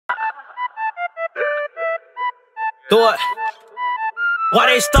Do it. Why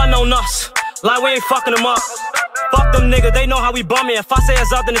they stuntin' on us? Like we ain't fucking them up. Fuck them niggas, they know how we bumming. If I say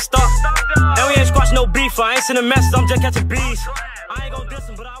it's up, then it's stuck. And we ain't squashing no beef. I ain't sending messages, I'm just catching bees. I ain't gon' diss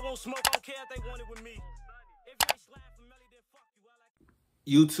them, but I won't smoke. I don't care if they want it with me.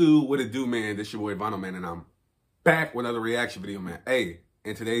 YouTube, what it do, man? This your boy Vonno, man, and I'm back with another reaction video, man. Hey,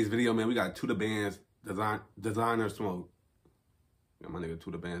 in today's video, man, we got Toohda Band's Designer Smoke. Yeah, my nigga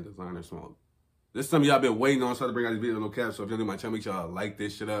Toohda Band Designer Smoke. This is something y'all been waiting on, so to bring out this video, no cap. So if y'all do my channel, make sure y'all like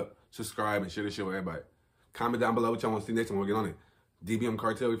this shit up, subscribe, and share this shit with everybody. Comment down below what y'all want to see next, and we'll get on it. DBM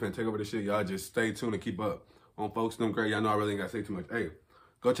Cartel, we finna take over this shit. Y'all just stay tuned and keep up on folks. Them great. Y'all know I really ain't gotta say too much. Hey,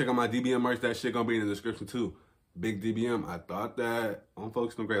 go check out my DBM merch. That shit gonna be in the description too. Big DBM. I thought that on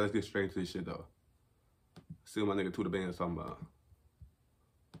folks. Them great. Let's get straight into this shit though. See what my nigga Toohda Band is talking about.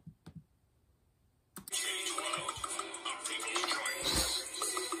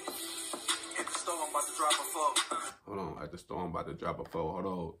 Hold on, at the store I'm about to drop a foe. Hold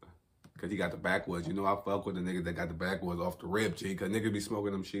on. Cause he got the backwoods. You know I fuck with the niggas that got the backwoods off the rip, G. Cause niggas be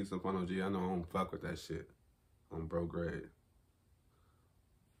smoking them sheets in front of G. I know I don't fuck with that shit. On bro grade.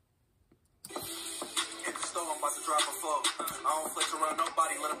 At the store I'm about to drop a foe. I don't flex around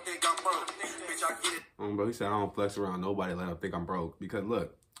nobody, let them think I'm broke. Bitch, I get it. Bro, he said I don't flex around nobody, let them think I'm broke. Because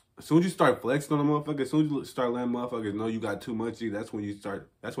look, as soon as you start flexing on a motherfucker, as soon as you start letting motherfuckers know you got too much, that's when you start,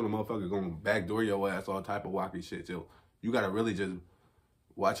 that's when the motherfucker gonna backdoor your ass, all type of wacky shit, yo. You gotta really just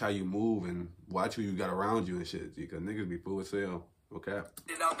watch how you move and watch who you got around you and shit, G, cause niggas be fool as hell, okay?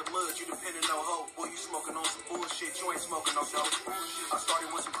 Get out the mud, you depending on hope. Boy, you smoking on some bullshit, you ain't smoking no dope. I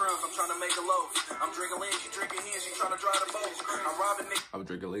started with some crumbs, I'm trying to make a loaf. I'm drinking lean, she drinking hen, she trying to dry the boat. I'm robbing niggas. I'm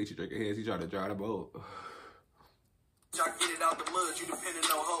drinking lean, she drinking hen, she trying to dry the boat. I get it out the mud, you depending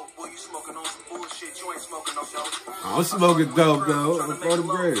on hope. Boy, you smoking on some bullshit, you ain't smoking no dope. I'm smoking dope though. I'm for the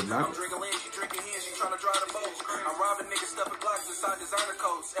bread. I'm drinking lean, she drinking hen, she trying to dry the boat. I'm robbing niggas, stuffing Glocks inside designer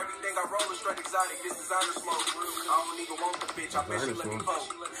coats. Everything I roll is straight exotic, this designer smoke. I don't even want the bitch, I bet she let me poke.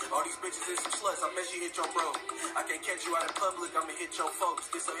 All these bitches is some sluts, I bet she hit your bro. I can't catch you out in public, I'ma hit your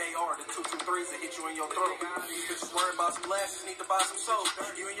folks. This a AR, the 223s that hit you in your throat. These bitches worried about some lashes, need to buy some soap.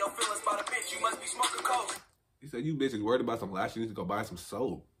 You and your feelings about a bitch, you must be smoking coke. He said, you bitches worried about some lashes, you need to go buy some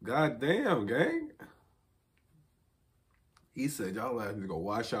soap. God damn, gang. He said, y'all ass need to go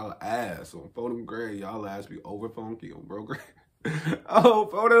wash y'all ass on Photo Grade. Y'all ass be over funky on Bro Grade. Oh,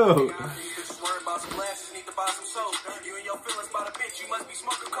 Photo. Bitches worried about some lashes, need to buy some soap. You and your feelings about a bitch, you must be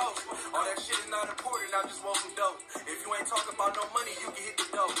smoking coke. All that shit is not important, I just want some dope. If you ain't talking about no money, you can hit the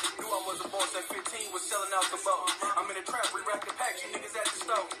dope. Knew I was a boss at 15, was selling out the boat. I'm in a trap, re-rack the packs, you niggas at the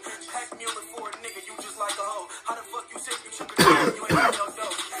stove. Pack mule for a nigga, you just like a hoe. How the fuck you said you took a job, you ain't got no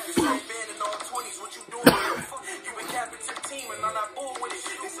dope. You straight band in all 20s, what you doing with it? You been capping to the team and I'm not bull with it.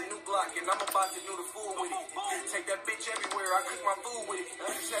 It's a new block and I'm about to do the fool with it. Take that bitch everywhere, I cook my food with it.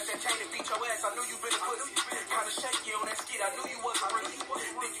 Snatch that chain and beat your ass, I knew you been a pussy. Kinda shaky on that skit, I knew you wasn't really.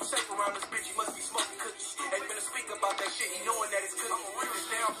 Think you safe around this bitch, you must be smoking cookies. Ain't finna speak about that shit, he knowing that it's cookie. This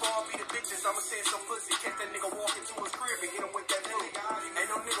downfall be the bitches, I'ma send some pussy. Catch that nigga walk into his crib and hit him with that food. Ain't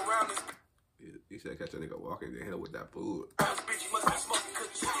no nigga around this. He said catch a nigga walking and hit him with that food. This bitch, you must be smoking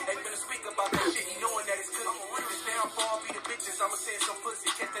cookies. Ain't finna speak about that shit, he knowing that it's cookie. This downfall be the bitches, I'ma send some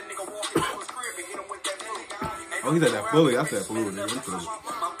pussy. Catch that nigga walk into his crib and hit him with that food. Oh, he said that fully. I said fluid, nigga.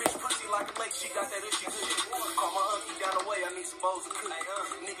 My bitch pussy like a lake, she got that ishy good. Call my auntie down the way, I need some bowls of cookie.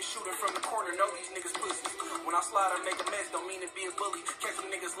 Niggas shooting from the corner, know these niggas pussies. When I slide, I make a mess, don't mean to be a bully. Catch some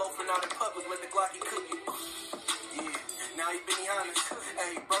niggas loafing out in public, let the Glocky cook you. Yeah, now he Benny Honest.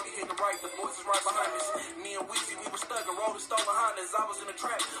 Hey, Brody hit the right, the boys is right behind us. Me and Weezy, we were stuck, and rolled and stole behind us. I was in the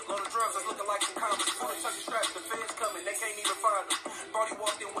trap, load of drugs, I was looking like some commas. Full of tucky straps, the feds coming, they can't even find them. Brody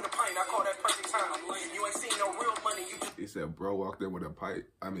walked in with a pint, I call that perfect time. You ain't seen no real money, you just... He said, bro walked in with a pint.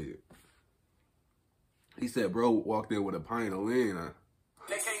 He said, bro walked in with a pint of lean.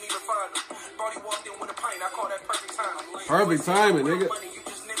 They can't even find them. Brody walked in with a pint, I call that perfect time. Perfect timing, nigga. Money, you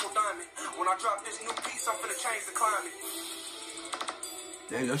just nickel diamond. When I drop this new piece, I'm finna change the climate.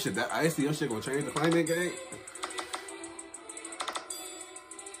 Damn, your shit, that icy, your shit gonna change the climate, gang?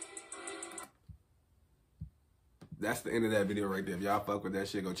 That's the end of that video right there. If y'all fuck with that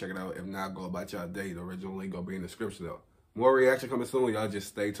shit, go check it out. If not, go about y'all day. The original link gonna be in the description, though. More reaction coming soon. Y'all just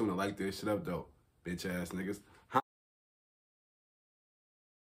stay tuned and like this shit up, though. Bitch ass niggas.